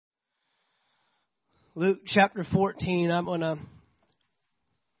Luke chapter 14. I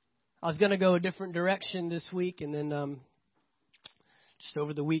was gonna go a different direction this week, and then just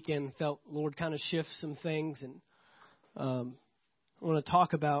over the weekend felt Lord kind of shift some things, and I want to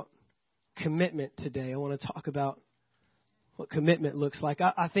talk about commitment today. I want to talk about what commitment looks like.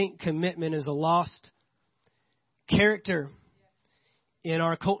 I think commitment is a lost character in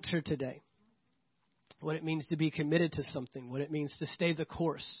our culture today. What it means to be committed to something, what it means to stay the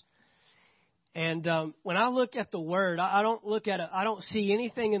course. And when I look at the word, I don't see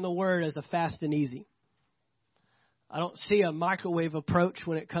anything in the word as a fast and easy. I don't see a microwave approach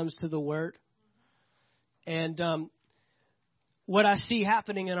when it comes to the word. And what I see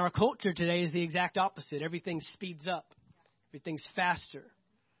happening in our culture today is the exact opposite. Everything speeds up. Everything's faster.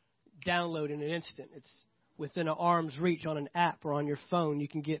 Download in an instant. It's within an arm's reach on an app or on your phone. You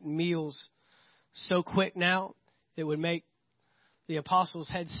can get meals so quick now, it would make the apostles'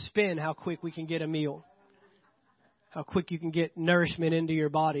 heads spin how quick we can get a meal, how quick you can get nourishment into your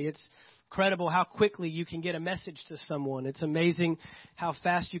body. It's incredible how quickly you can get a message to someone. It's amazing how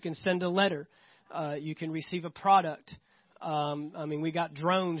fast you can send a letter. You can receive a product. We got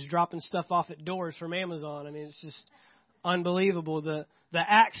drones dropping stuff off at doors from Amazon. It's just unbelievable, the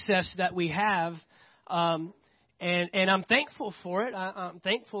access that we have. And I'm thankful for it. I'm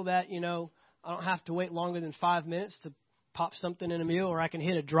thankful that, I don't have to wait longer than 5 minutes to pop something in a meal, or I can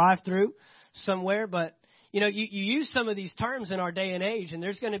hit a drive-through somewhere. But, you use some of these terms in our day and age, and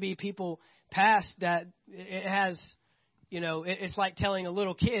there's going to be people past that it has, it's like telling a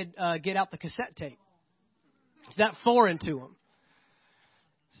little kid, get out the cassette tape. It's that foreign to them.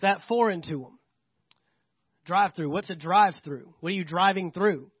 It's that foreign to them. Drive-through. What's a drive-through? What are you driving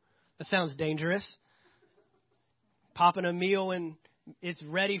through? That sounds dangerous. Popping a meal and it's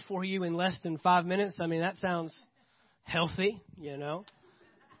ready for you in less than 5 minutes. That sounds healthy,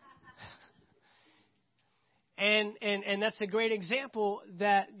 And that's a great example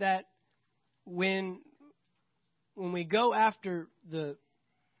that when we go after the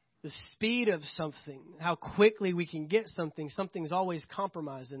speed of something, how quickly we can get something, something's always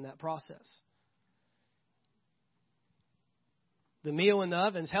compromised in that process. The meal in the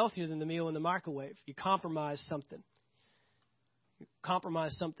oven's healthier than the meal in the microwave. You compromise something. You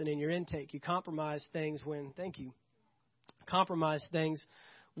compromise something in your intake. You compromise things when, compromise things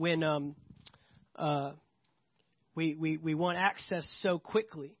when we want access so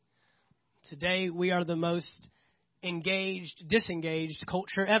quickly. Today we are the most disengaged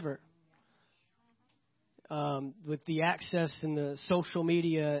culture ever. With the access and the social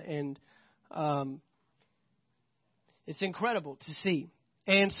media, and it's incredible to see.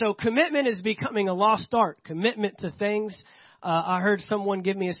 And so commitment is becoming a lost art. Commitment to things. I heard someone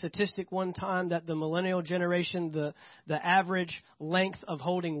give me a statistic one time that the millennial generation, the average length of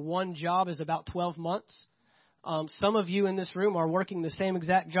holding one job is about 12 months. Some of you in this room are working the same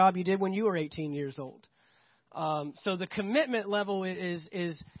exact job you did when you were 18 years old. So the commitment level is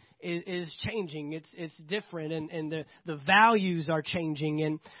changing. It's different, and the values are changing.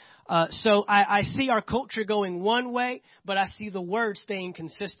 And so I see our culture going one way, but I see the word staying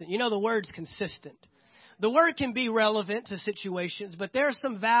consistent. The word's consistent. The word can be relevant to situations, but there are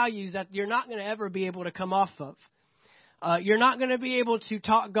some values that you're not going to ever be able to come off of. You're not going to be able to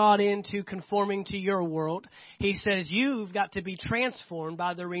talk God into conforming to your world. He says you've got to be transformed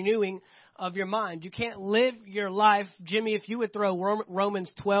by the renewing of your mind. You can't live your life. Jimmy, if you would throw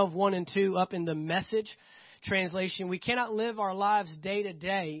Romans 12:1 and 2 up in the Message translation, we cannot live our lives day to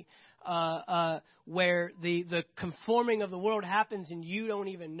day where the conforming of the world happens and you don't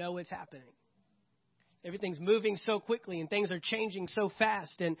even know it's happening. Everything's moving so quickly and things are changing so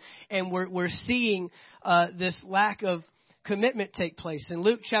fast, and we're seeing this lack of commitment take place. In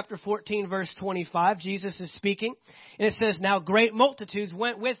Luke chapter 14, verse 25, Jesus is speaking, and it says, "Now great multitudes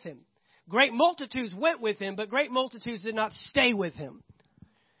went with him." Great multitudes went with him, but great multitudes did not stay with him.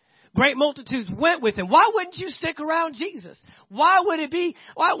 Great multitudes went with him. Why wouldn't you stick around Jesus? Why would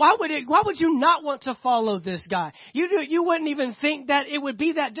you not want to follow this guy? You wouldn't even think that it would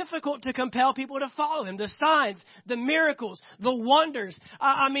be that difficult to compel people to follow him. The signs, the miracles, the wonders.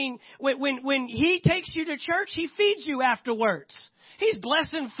 When he takes you to church, he feeds you afterwards. He's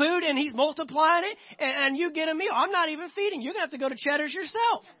blessing food and he's multiplying it, and you get a meal. I'm not even feeding you. You're going to have to go to Cheddar's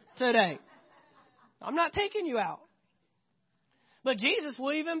yourself today. I'm not taking you out. But Jesus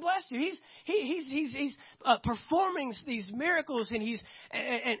will even bless you. He's performing these miracles,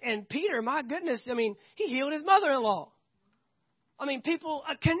 and Peter, my goodness, he healed his mother-in-law. People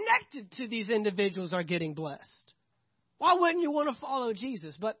connected to these individuals are getting blessed. Why wouldn't you want to follow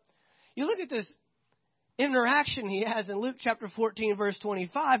Jesus? But you look at this interaction he has in Luke chapter 14, verse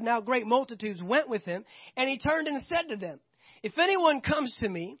 25. Now great multitudes went with him, and he turned and said to them, if anyone comes to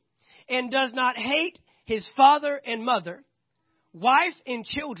me and does not hate his father and mother, wife and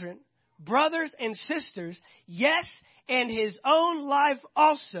children, brothers and sisters, yes, and his own life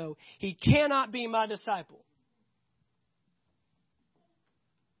also, he cannot be my disciple.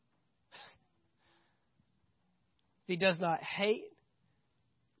 If he does not hate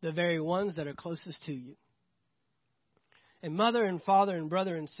the very ones that are closest to you. And mother and father and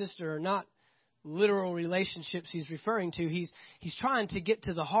brother and sister are not literal relationships he's referring to. He's trying to get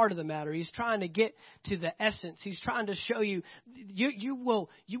to the heart of the matter. He's trying to get to the essence. He's trying to show you, you will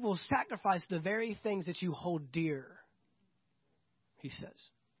sacrifice the very things that you hold dear, he says.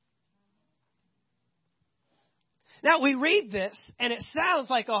 Now we read this and it sounds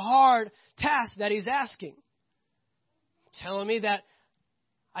like a hard task that he's asking. Telling me that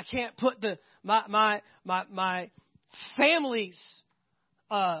I can't put my family's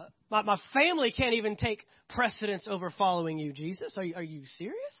my family can't even take precedence over following you, Jesus. Are you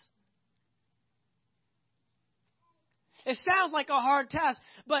serious? It sounds like a hard task,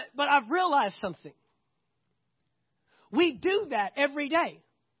 but I've realized something. We do that every day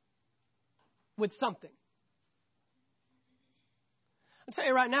with something. I'll tell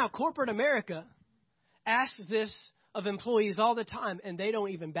you right now, corporate America asks this of employees all the time, and they don't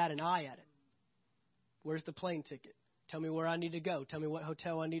even bat an eye at it. Where's the plane ticket? Tell me where I need to go. Tell me what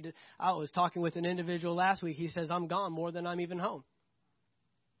hotel I need to. I was talking with an individual last week. He says, I'm gone more than I'm even home.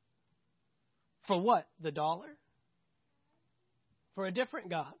 For what? The dollar? For a different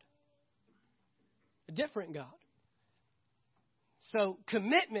God. A different God. So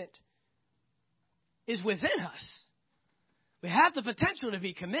commitment is within us. We have the potential to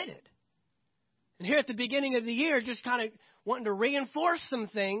be committed. And here at the beginning of the year, just kind of wanting to reinforce some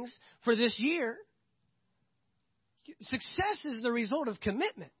things for this year. Success is the result of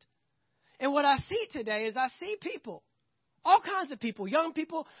commitment. And what I see today is I see people, all kinds of people, young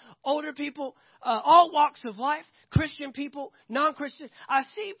people, older people, all walks of life, Christian people, non-Christian. I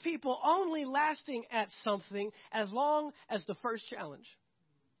see people only lasting at something as long as the first challenge.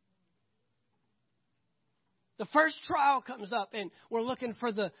 The first trial comes up and we're looking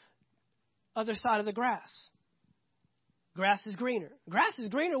for the other side of the grass. Grass is greener. Grass is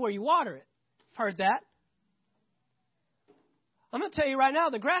greener where you water it. Heard that. I'm going to tell you right now,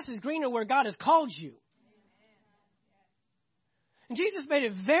 the grass is greener where God has called you. And Jesus made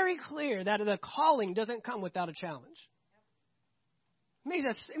it very clear that the calling doesn't come without a challenge.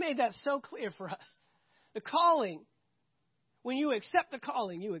 He made that so clear for us. The calling, when you accept the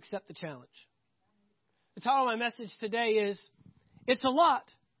calling, you accept the challenge. The title of my message today is, it's a lot,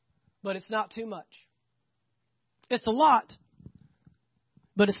 but it's not too much. It's a lot,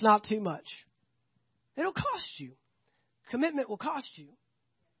 but it's not too much. It'll cost you. Commitment will cost you.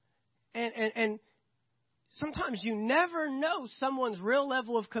 And sometimes you never know someone's real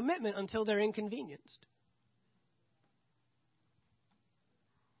level of commitment until they're inconvenienced.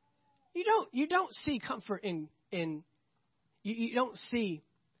 You don't see comfort in you don't see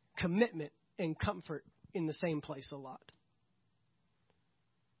commitment and comfort in the same place a lot.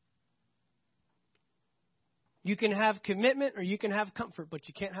 You can have commitment or you can have comfort, but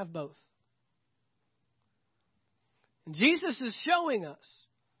you can't have both. And Jesus is showing us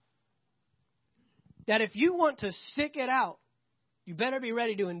that if you want to stick it out, you better be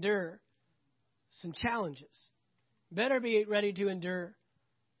ready to endure some challenges. Better be ready to endure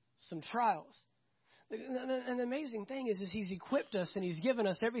some trials. And the amazing thing is he's equipped us and he's given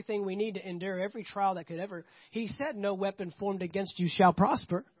us everything we need to endure every trial that could ever. He said, no weapon formed against you shall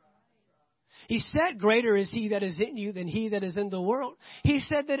prosper. He said, greater is he that is in you than he that is in the world. He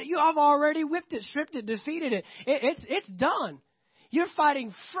said that you have already whipped it, stripped it, defeated it. It's done. You're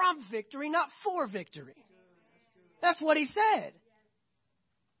fighting from victory, not for victory. That's what he said.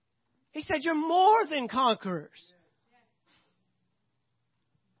 He said, you're more than conquerors.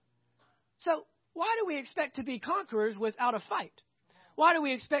 So why do we expect to be conquerors without a fight? Why do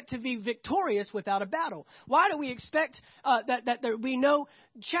we expect to be victorious without a battle? Why do we expect that there be no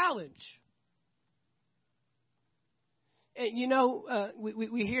challenge? And,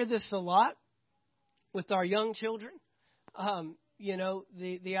 we hear this a lot with our young children.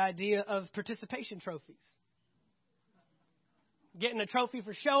 The idea of participation trophies. Getting a trophy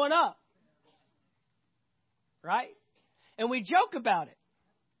for showing up. Right? And we joke about it.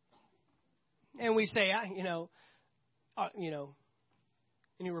 And we say,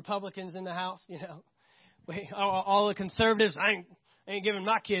 any Republicans in the house, all the conservatives, I ain't giving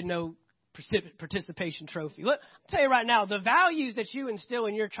my kid no participation trophy. Look, I'll tell you right now, the values that you instill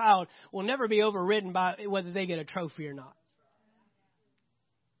in your child will never be overridden by whether they get a trophy or not.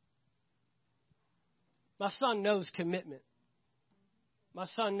 My son knows commitment. My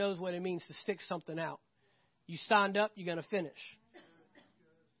son knows what it means to stick something out. You signed up, you're going to finish.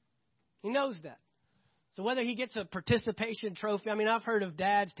 He knows that. So whether he gets a participation trophy, I mean, I've heard of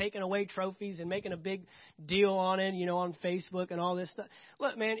dads taking away trophies and making a big deal on it, you know, on Facebook and all this stuff.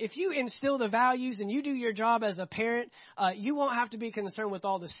 Look, man, if you instill the values and you do your job as a parent, you won't have to be concerned with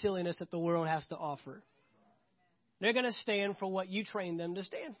all the silliness that the world has to offer. They're going to stand for what you train them to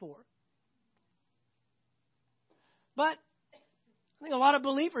stand for. But I think a lot of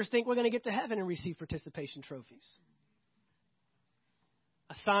believers think we're going to get to heaven and receive participation trophies.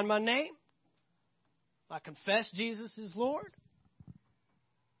 I sign my name. I confess Jesus is Lord.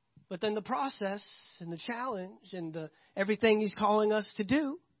 But then the process and the challenge and everything he's calling us to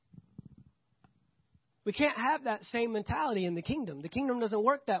do, we can't have that same mentality in the kingdom. The kingdom doesn't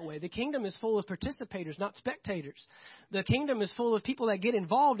work that way. The kingdom is full of participators, not spectators. The kingdom is full of people that get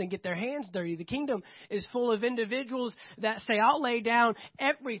involved and get their hands dirty. The kingdom is full of individuals that say, I'll lay down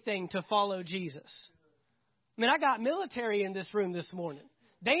everything to follow Jesus. I mean, I got military in this room this morning.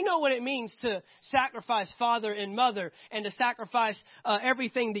 They know what it means to sacrifice father and mother and to sacrifice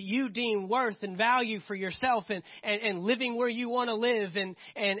everything that you deem worth and value for yourself and living where you want to live and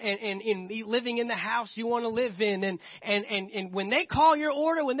living in the house you want to live in. And when they call your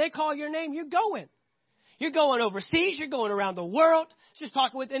order, when they call your name, you're going. You're going overseas. You're going around the world. Just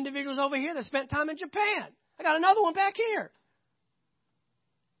talking with individuals over here that spent time in Japan. I got another one back here.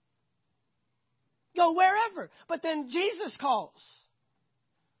 Go wherever. But then Jesus calls.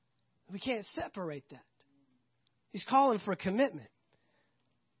 We can't separate that. He's calling for commitment.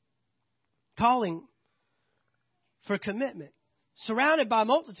 Calling for commitment. Surrounded by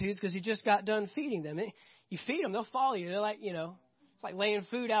multitudes because he just got done feeding them. You feed them, they'll follow you. They're like, you know, it's like laying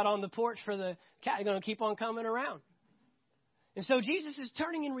food out on the porch for the cat. They're going to keep on coming around. And so Jesus is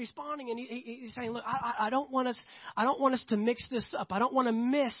turning and responding, and he's saying, look, I don't want us to mix this up. I don't want to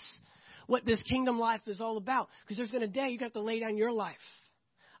miss what this kingdom life is all about. Because there's going to a day you're going to have to lay down your life.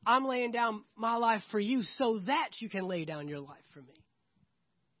 I'm laying down my life for you so that you can lay down your life for me.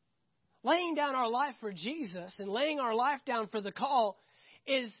 Laying down our life for Jesus and laying our life down for the call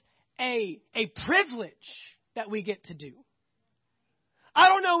is a privilege that we get to do. I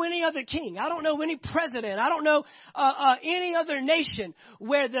don't know any other king. I don't know any president. I don't know any other nation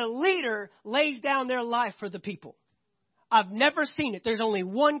where the leader lays down their life for the people. I've never seen it. There's only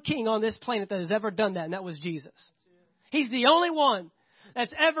one king on this planet that has ever done that, and that was Jesus. He's the only one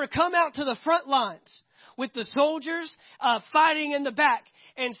that's ever come out to the front lines with the soldiers fighting in the back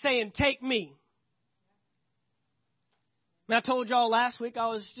and saying, take me. And I told y'all last week I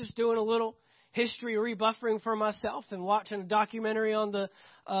was just doing a little history rebuffering for myself and watching a documentary on the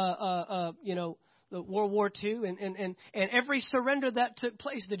World War II. And every surrender that took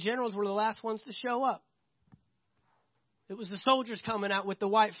place, the generals were the last ones to show up. It was the soldiers coming out with the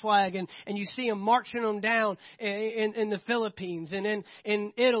white flag, and you see them marching them down in the Philippines and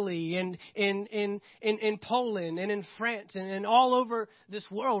in Italy and in Poland and in France and all over this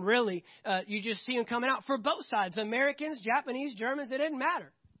world, really. You just see them coming out for both sides, Americans, Japanese, Germans, it didn't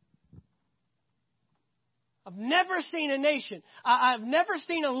matter. I've never seen a nation, I've never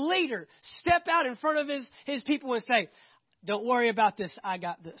seen a leader step out in front of his people and say, don't worry about this, I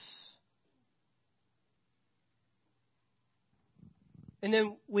got this. And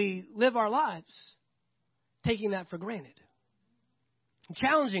then we live our lives taking that for granted. I'm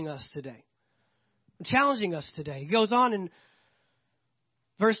challenging us today. He goes on in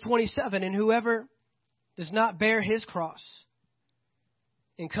verse 27, and whoever does not bear his cross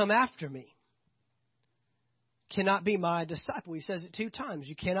and come after me cannot be my disciple. He says it 2 times.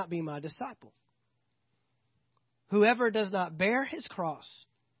 You cannot be my disciple. Whoever does not bear his cross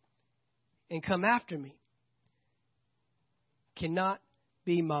and come after me cannot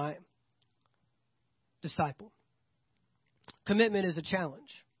be my disciple. Commitment is a challenge.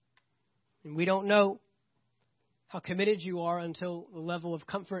 And we don't know how committed you are until the level of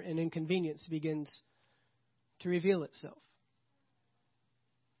comfort and inconvenience begins to reveal itself.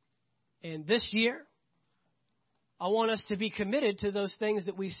 And this year, I want us to be committed to those things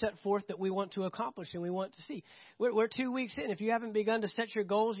that we set forth that we want to accomplish and we want to see. We're 2 weeks in. If you haven't begun to set your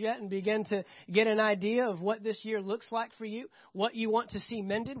goals yet and begin to get an idea of what this year looks like for you, what you want to see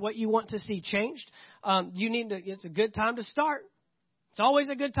mended, what you want to see changed, it's a good time to start. It's always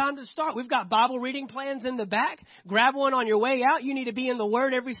a good time to start. We've got Bible reading plans in the back. Grab one on your way out. You need to be in the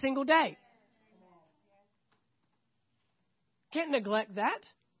Word every single day. Can't neglect that.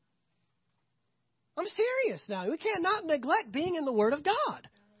 I'm serious now. We can't not neglect being in the Word of God.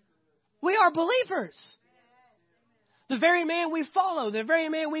 We are believers. The very man we follow, the very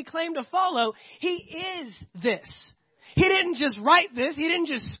man we claim to follow, he is this. He didn't just write this. He didn't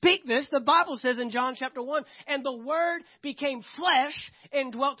just speak this. The Bible says in John chapter 1, and the Word became flesh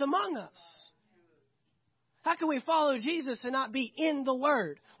and dwelt among us. How can we follow Jesus and not be in the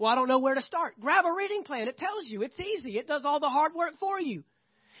Word? Well, I don't know where to start. Grab a reading plan. It tells you. It's easy. It does all the hard work for you.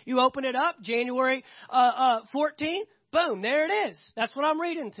 You open it up, January 14, boom, there it is. That's what I'm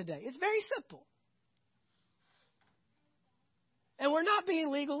reading today. It's very simple. And we're not being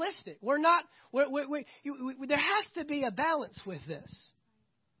legalistic. There has to be a balance with this.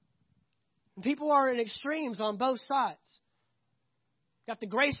 And people are in extremes on both sides. Got the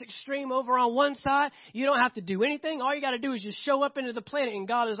grace extreme over on one side. You don't have to do anything. All you got to do is just show up into the planet, and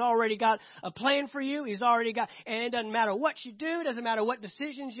God has already got a plan for you. He's already got, and it doesn't matter what you do. It doesn't matter what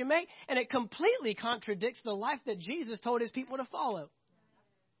decisions you make. And it completely contradicts the life that Jesus told his people to follow.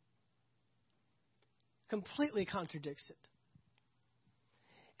 Completely contradicts it.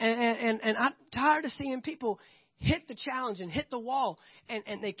 And I'm tired of seeing people hit the challenge and hit the wall,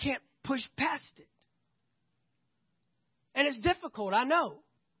 and they can't push past it. And it's difficult, I know.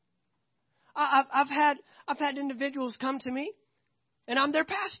 I've had individuals come to me, and I'm their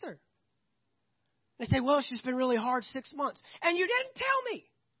pastor. They say, well, it's just been really hard 6 months. And you didn't tell me.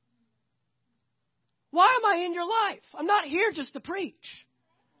 Why am I in your life? I'm not here just to preach.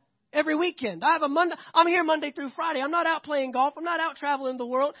 Every weekend. I'm here Monday through Friday. I'm not out playing golf. I'm not out traveling the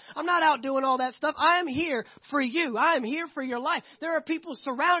world. I'm not out doing all that stuff. I am here for you. I am here for your life. There are people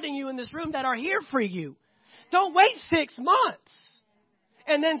surrounding you in this room that are here for you. Don't wait 6 months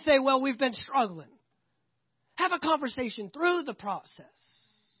and then say, well, we've been struggling. Have a conversation through the process.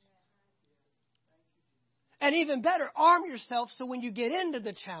 And even better, arm yourself so when you get into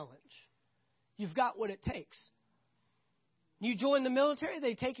the challenge, you've got what it takes. You join the military,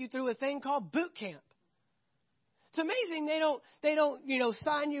 they take you through a thing called boot camp. It's amazing they don't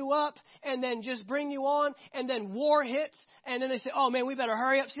sign you up and then just bring you on and then war hits and then they say, oh man, we better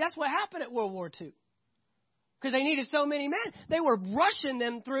hurry up. See, that's what happened at World War II. Because they needed so many men. They were rushing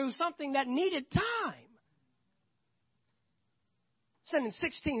them through something that needed time. Sending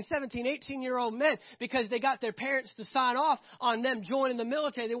 16, 17, 18-year-old men because they got their parents to sign off on them joining the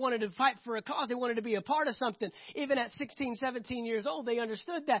military. They wanted to fight for a cause. They wanted to be a part of something. Even at 16, 17 years old, they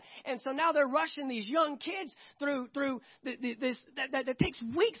understood that. And so now they're rushing these young kids through this that takes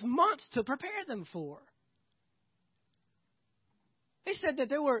weeks, months to prepare them for. They said that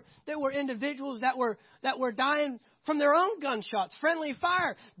there were individuals that were dying from their own gunshots, friendly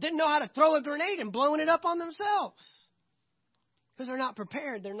fire, didn't know how to throw a grenade and blowing it up on themselves. Because they're not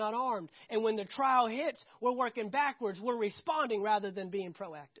prepared, they're not armed. And when the trial hits, we're working backwards. We're responding rather than being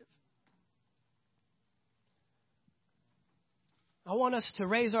proactive. I want us to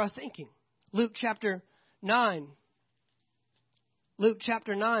raise our thinking. Luke chapter 9. Luke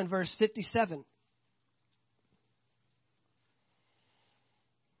chapter 9, verse 57.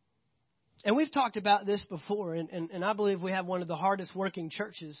 And we've talked about this before, and I believe we have one of the hardest working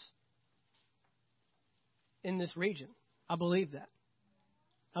churches in this region. I believe that.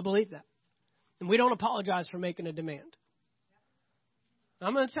 I believe that. And we don't apologize for making a demand.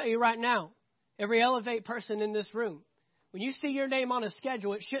 I'm going to tell you right now, every Elevate person in this room, when you see your name on a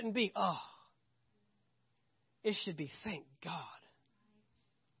schedule, it shouldn't be, oh. It should be, thank God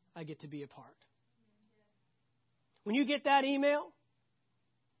I get to be a part. When you get that email,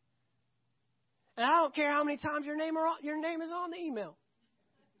 and I don't care how many times your name is on the email.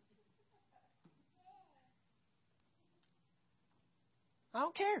 I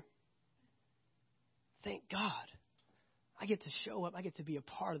don't care. Thank God. I get to show up. I get to be a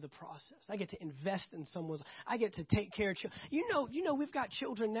part of the process. I get to invest in someone's. I get to take care of children. You know, we've got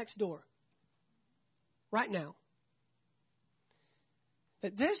children next door right now.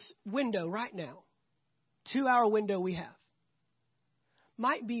 That this window right now, 2-hour window we have,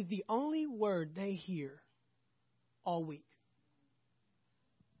 might be the only word they hear all week.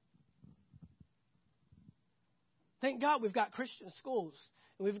 Thank God we've got Christian schools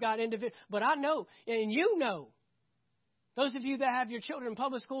and we've got individuals. But I know, and you know, those of you that have your children in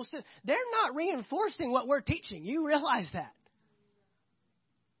public school, they're not reinforcing what we're teaching. You realize that.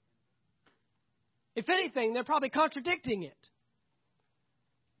 If anything, they're probably contradicting it.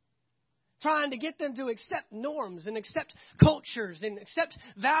 Trying to get them to accept norms and accept cultures and accept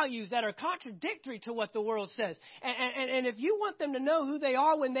values that are contradictory to what the world says. And if you want them to know who they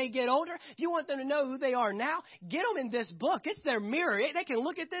are when they get older, if you want them to know who they are now, get them in this book. It's their mirror. They can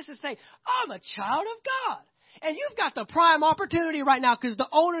look at this and say, I'm a child of God. And you've got the prime opportunity right now, because the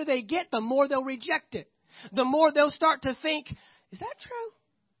older they get, the more they'll reject it. The more they'll start to think, is that true?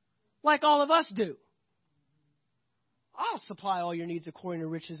 Like all of us do. I'll supply all your needs according to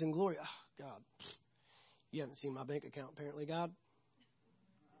riches and glory. Oh, God, you haven't seen my bank account, apparently, God.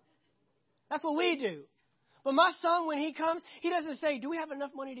 That's what we do. But my son, when he comes, he doesn't say, do we have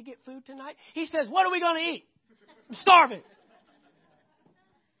enough money to get food tonight? He says, what are we going to eat? I'm starving.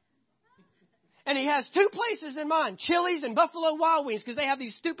 And he has two places in mind, Chili's and Buffalo Wild Wings, because they have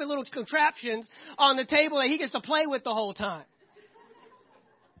these stupid little contraptions on the table that he gets to play with the whole time.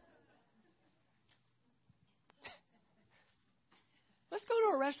 Let's go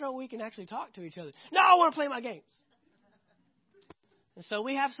to a restaurant where we can actually talk to each other. No, I want to play my games. And so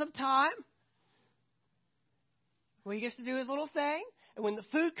we have some time where he gets to do his little thing. And when the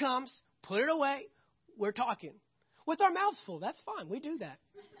food comes, put it away. We're talking. With our mouths full. That's fine. We do that.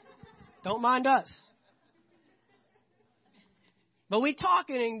 Don't mind us. But we talk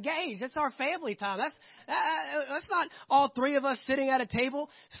and engage. That's our family time. That's not all three of us sitting at a table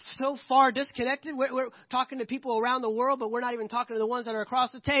so far disconnected. We're talking to people around the world, but we're not even talking to the ones that are across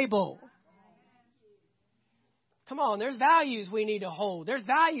the table. Come on, there's values we need to hold. There's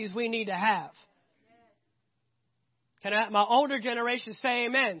values we need to have. Can I have my older generation say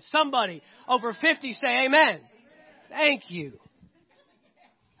amen? Somebody over 50 say amen. Thank you.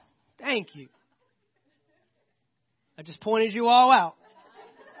 Thank you. I just pointed you all out.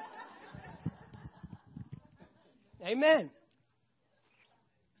 Amen.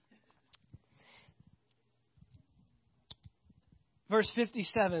 Verse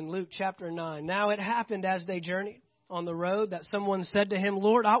 57, Luke chapter 9. Now it happened as they journeyed on the road that someone said to him,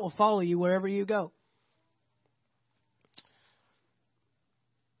 Lord, I will follow you wherever you go.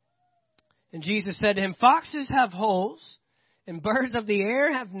 And Jesus said to him, foxes have holes and birds of the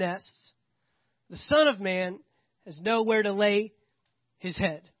air have nests. The Son of Man has nowhere to lay his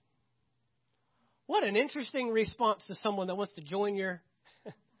head. What an interesting response to someone that wants to join your...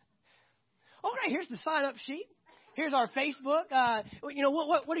 All right, here's the sign-up sheet. Here's our Facebook.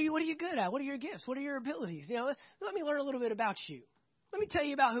 What are you good at? What are your gifts? What are your abilities? Let me learn a little bit about you. Let me tell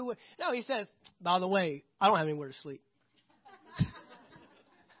you about who... No, he says, by the way, I don't have anywhere to sleep.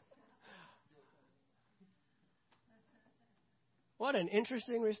 What an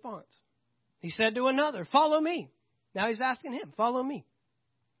interesting response. He said to another, follow me. Now he's asking him, follow me.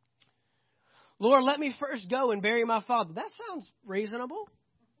 Lord, let me first go and bury my father. That sounds reasonable.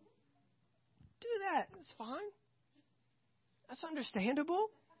 Do that. It's fine. That's understandable.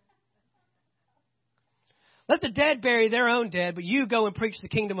 Let the dead bury their own dead, but you go and preach the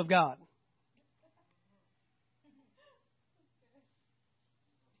kingdom of God.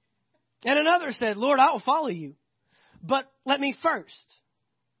 And another said, Lord, I will follow you. But let me first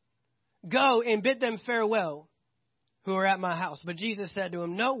go and bid them farewell who are at my house. But Jesus said to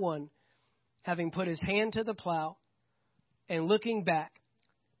him, no one, having put his hand to the plow and looking back,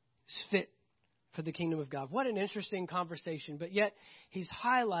 is fit for the kingdom of God. What an interesting conversation. But yet he's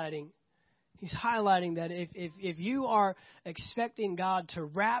highlighting that if you are expecting God to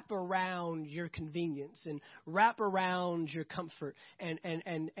wrap around your convenience and wrap around your comfort and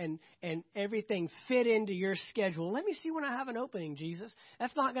everything fit into your schedule, let me see when I have an opening, Jesus.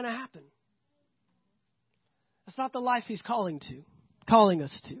 That's not going to happen. That's not the life he's calling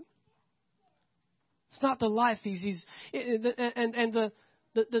us to. It's not the life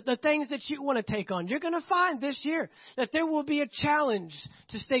the things that you want to take on. You're going to find this year that there will be a challenge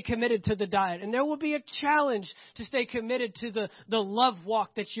to stay committed to the diet. And there will be a challenge to stay committed to the love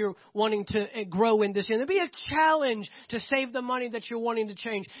walk that you're wanting to grow in this year. There'll be a challenge to save the money that you're wanting to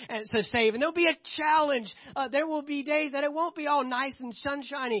change and to save. And there'll be a challenge. There will be days that it won't be all nice and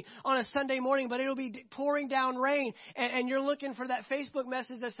sunshiny on a Sunday morning, but it'll be pouring down rain. And you're looking for that Facebook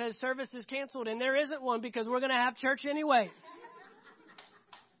message that says service is canceled. And there isn't one because we're going to have church anyways.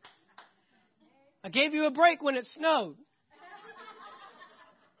 I gave you a break when it snowed.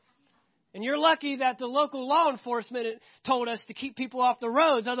 And you're lucky that the local law enforcement told us to keep people off the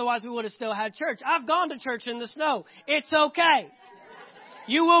roads. Otherwise, we would have still had church. I've gone to church in the snow. It's okay.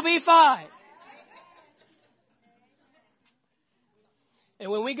 You will be fine.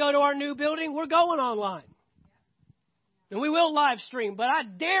 And when we go to our new building, we're going online. And we will live stream. But I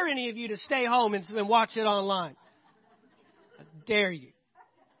dare any of you to stay home and watch it online. I dare you.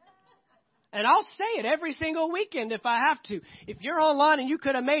 And I'll say it every single weekend if I have to. If you're online and you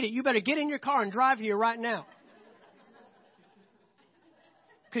could have made it, you better get in your car and drive here right now.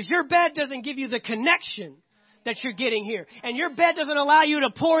 Because your bed doesn't give you the connection that you're getting here. And your bed doesn't allow you to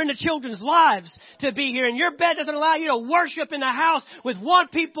pour into children's lives to be here. And your bed doesn't allow you to worship in the house with one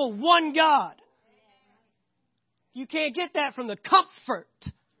people, one God. You can't get that from the comfort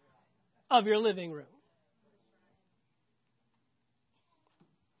of your living room.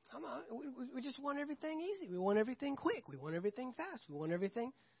 Come on, we just want everything easy. We want everything quick. We want everything fast. We want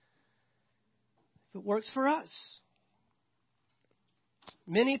everything if it works for us.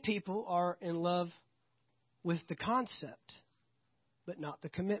 Many people are in love with the concept, but not the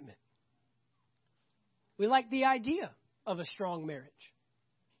commitment. We like the idea of a strong marriage.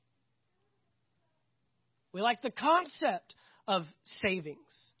 We like the concept of savings,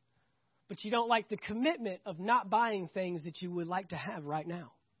 but you don't like the commitment of not buying things that you would like to have right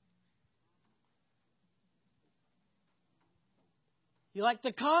now. You like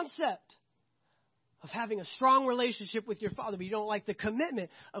the concept of having a strong relationship with your Father, but you don't like the commitment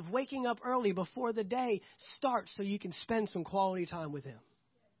of waking up early before the day starts so you can spend some quality time with Him.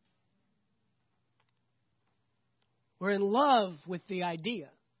 We're in love with the idea,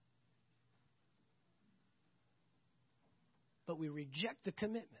 but we reject the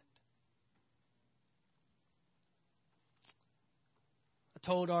commitment. I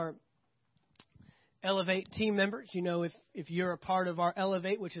told our Elevate team members, if you're a part of our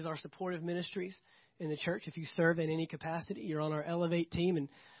Elevate, which is our supportive ministries in the church, if you serve in any capacity, you're on our Elevate team.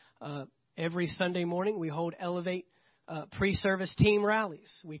 And every Sunday morning we hold Elevate pre-service team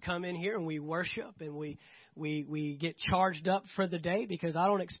rallies. We come in here and we worship and we get charged up for the day, because I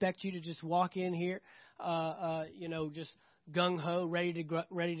don't expect you to just walk in here, just gung-ho, ready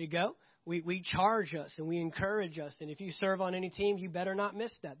to go. We charge us and we encourage us. And if you serve on any team, you better not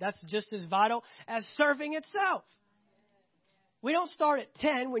miss that. That's just as vital as serving itself. We don't start at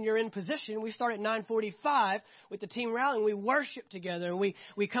 10 when you're in position. We start at 9:45 with the team rally, and we worship together, and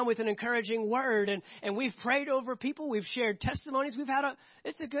we come with an encouraging word, and we've prayed over people. We've shared testimonies.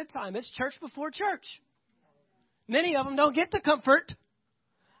 It's a good time. It's church before church. Many of them don't get the comfort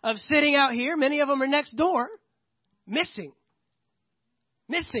of sitting out here. Many of them are next door missing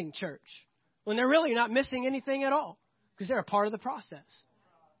church when they're really not missing anything at all, because they're a part of the process.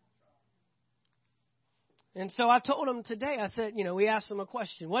 And so I told them today, I said, we asked them a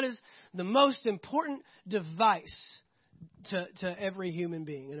question. What is the most important device to every human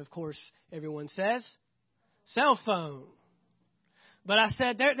being? And of course, everyone says cell phone. But I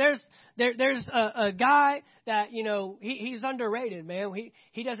said, there's a guy that, he's underrated, man.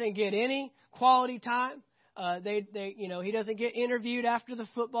 He doesn't get any quality time. He doesn't get interviewed after the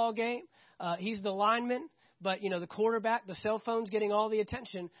football game. He's the lineman, but the quarterback, the cell phone's getting all the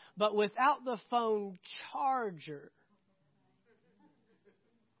attention. But without the phone charger,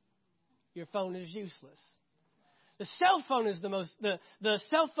 your phone is useless. The cell phone is the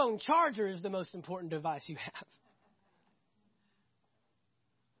cell phone charger is the most important device you have.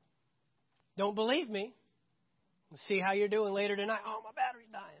 Don't believe me? Let's see how you're doing later tonight. Oh, my battery's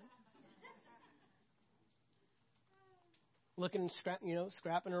dying. Looking,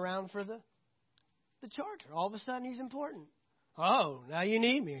 scrapping around for the charger. All of a sudden, he's important. Oh, now you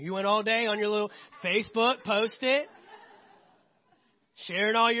need me. You went all day on your little Facebook, post it,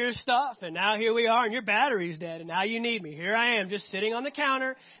 sharing all your stuff, and now here we are, and your battery's dead, and now you need me. Here I am, just sitting on the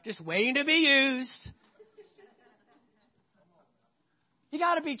counter, just waiting to be used. You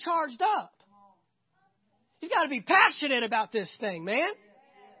got to be charged up. You got to be passionate about this thing, man.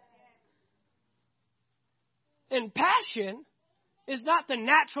 And passion is not the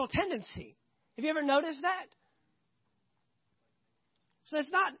natural tendency. Have you ever noticed that? So it's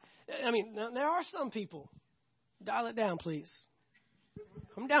not, there are some people. Dial it down, please.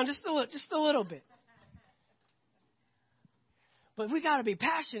 Come down just a little bit. But we got to be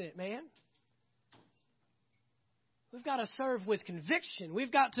passionate, man. We've got to serve with conviction.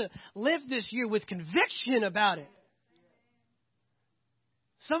 We've got to live this year with conviction about it.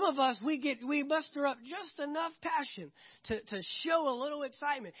 Some of us, we muster up just enough passion to show a little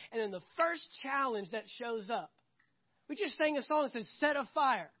excitement. And then the first challenge that shows up, we just sang a song that says, set a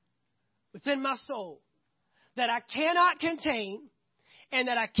fire within my soul that I cannot contain and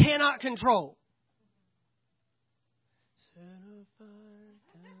that I cannot control. Set a fire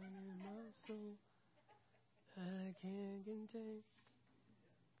down in my soul that I can't contain.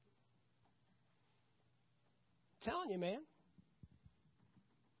 I'm telling you, man.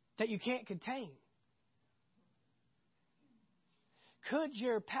 That you can't contain. Could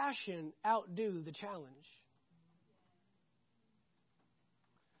your passion outdo the challenge?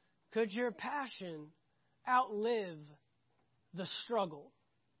 Could your passion outlive the struggle?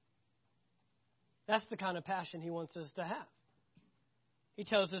 That's the kind of passion He wants us to have. He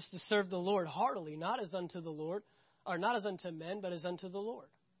tells us to serve the Lord heartily, not as unto the Lord, or not as unto men, but as unto the Lord.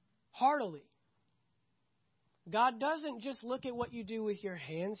 Heartily. God doesn't just look at what you do with your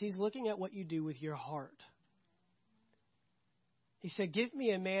hands. He's looking at what you do with your heart. He said, give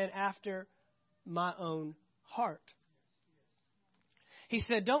me a man after my own heart. He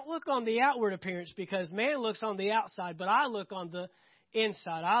said, don't look on the outward appearance, because man looks on the outside, but I look on the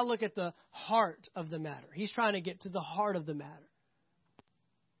inside. I look at the heart of the matter. He's trying to get to the heart of the matter.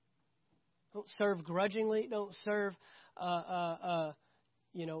 Don't serve grudgingly. Don't serve,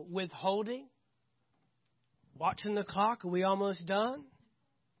 withholding. Watching the clock. Are we almost done?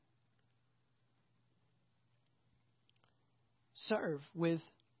 Serve with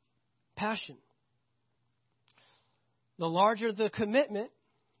passion. The larger the commitment,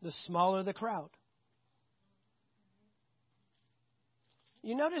 the smaller the crowd.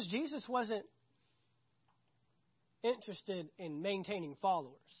 You notice Jesus wasn't interested in maintaining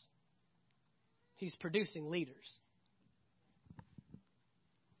followers. He's producing leaders.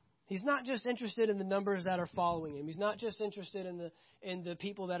 He's not just interested in the numbers that are following him. He's not just interested in the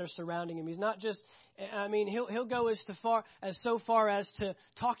people that are surrounding him. He's not just, he'll go as far as to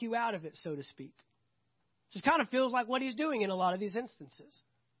talk you out of it, so to speak. Just kind of feels like what he's doing in a lot of these instances.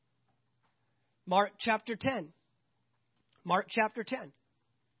 Mark chapter 10. Mark chapter 10.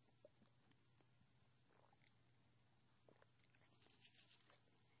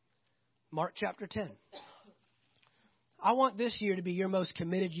 Mark chapter 10. I want this year to be your most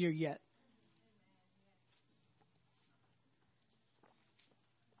committed year yet.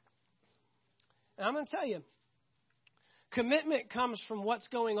 And I'm going to tell you, commitment comes from what's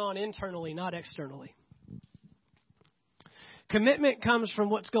going on internally, not externally. Commitment comes from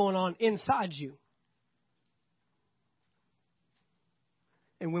what's going on inside you.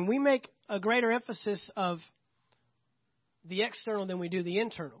 And when we make a greater emphasis of the external than we do the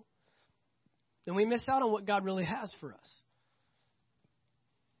internal, then we miss out on what God really has for us.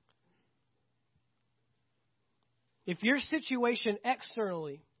 If your situation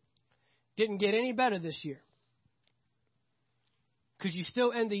externally didn't get any better this year, could you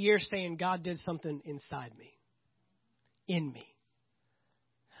still end the year saying, God did something inside me, in me?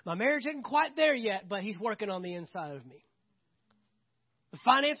 My marriage isn't quite there yet, but he's working on the inside of me. The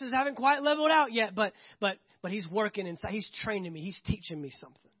finances haven't quite leveled out yet, but he's working inside. He's training me. He's teaching me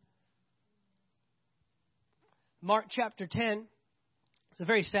something. Mark chapter 10. It's a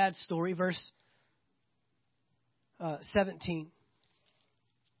very sad story, verse 17.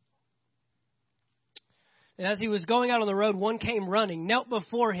 And as he was going out on the road, one came running, knelt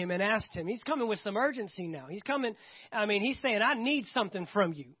before him and asked him. He's coming with some urgency now. He's coming, he's saying, I need something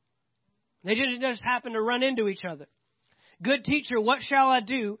from you. They didn't just happen to run into each other. Good teacher, what shall I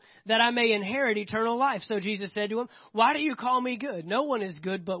do that I may inherit eternal life? So Jesus said to him, why do you call me good? No one is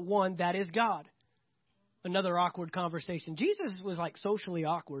good but one, that is God. Another awkward conversation. Jesus was like socially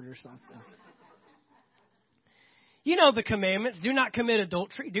awkward or something. You know the commandments. Do not commit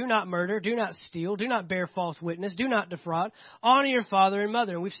adultery. Do not murder. Do not steal. Do not bear false witness. Do not defraud. Honor your father and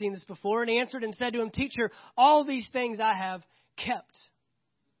mother. And we've seen this before. And he answered and said to him, Teacher, all these things I have kept.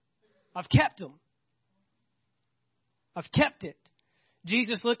 I've kept them. I've kept it.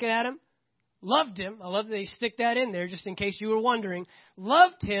 Jesus looking at him, loved him. I love that they stick that in there just in case you were wondering.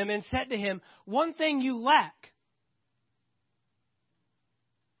 Loved him and said to him, one thing you lack.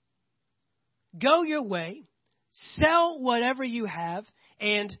 Go your way, sell whatever you have,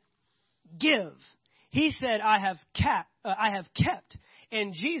 and give. He said, I have kept.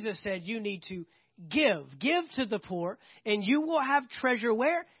 And Jesus said, you need to give. Give to the poor, and you will have treasure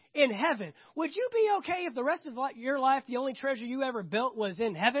where? In heaven. Would you be okay if the rest of your life, the only treasure you ever built was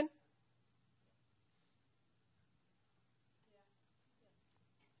in heaven?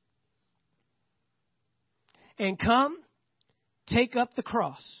 And come, take up the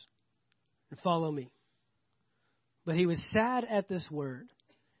cross, and follow me. But he was sad at this word,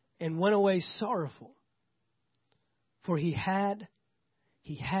 and went away sorrowful. For he had.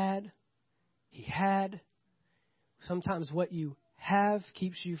 Sometimes what you have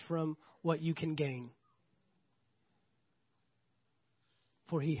keeps you from what you can gain.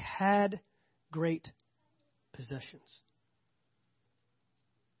 For he had great possessions.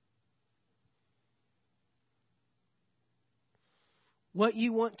 What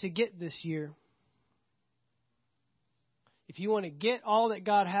you want to get this year, if you want to get all that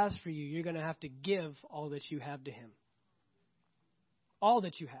God has for you, you're going to have to give all that you have to him. All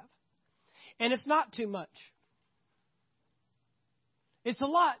that you have. And it's not too much. It's a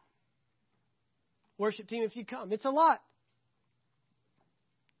lot. Worship team, if you come, it's a lot.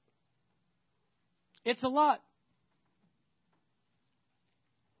 It's a lot.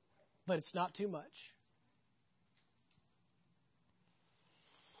 But it's not too much.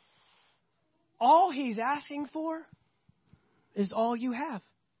 All he's asking for is all you have.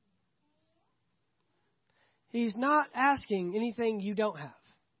 He's not asking anything you don't have.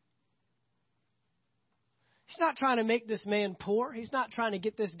 He's not trying to make this man poor. He's not trying to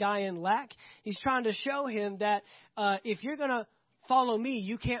get this guy in lack. He's trying to show him that if you're going to follow me,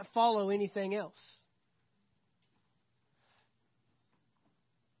 you can't follow anything else.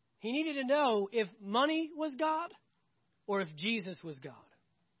 He needed to know if money was God or if Jesus was God.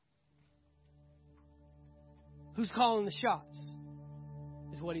 Who's calling the shots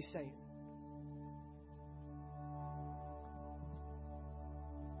is what he's saying.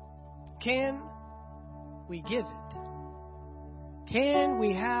 Can we give it? Can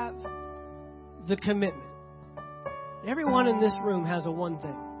we have the commitment? Everyone in this room has a one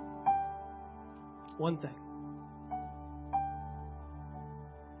thing. One thing.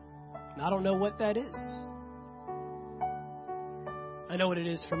 And I don't know what that is. I know what it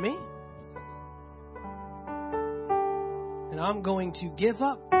is for me. And I'm going to give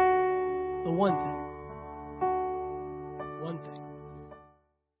up the one thing.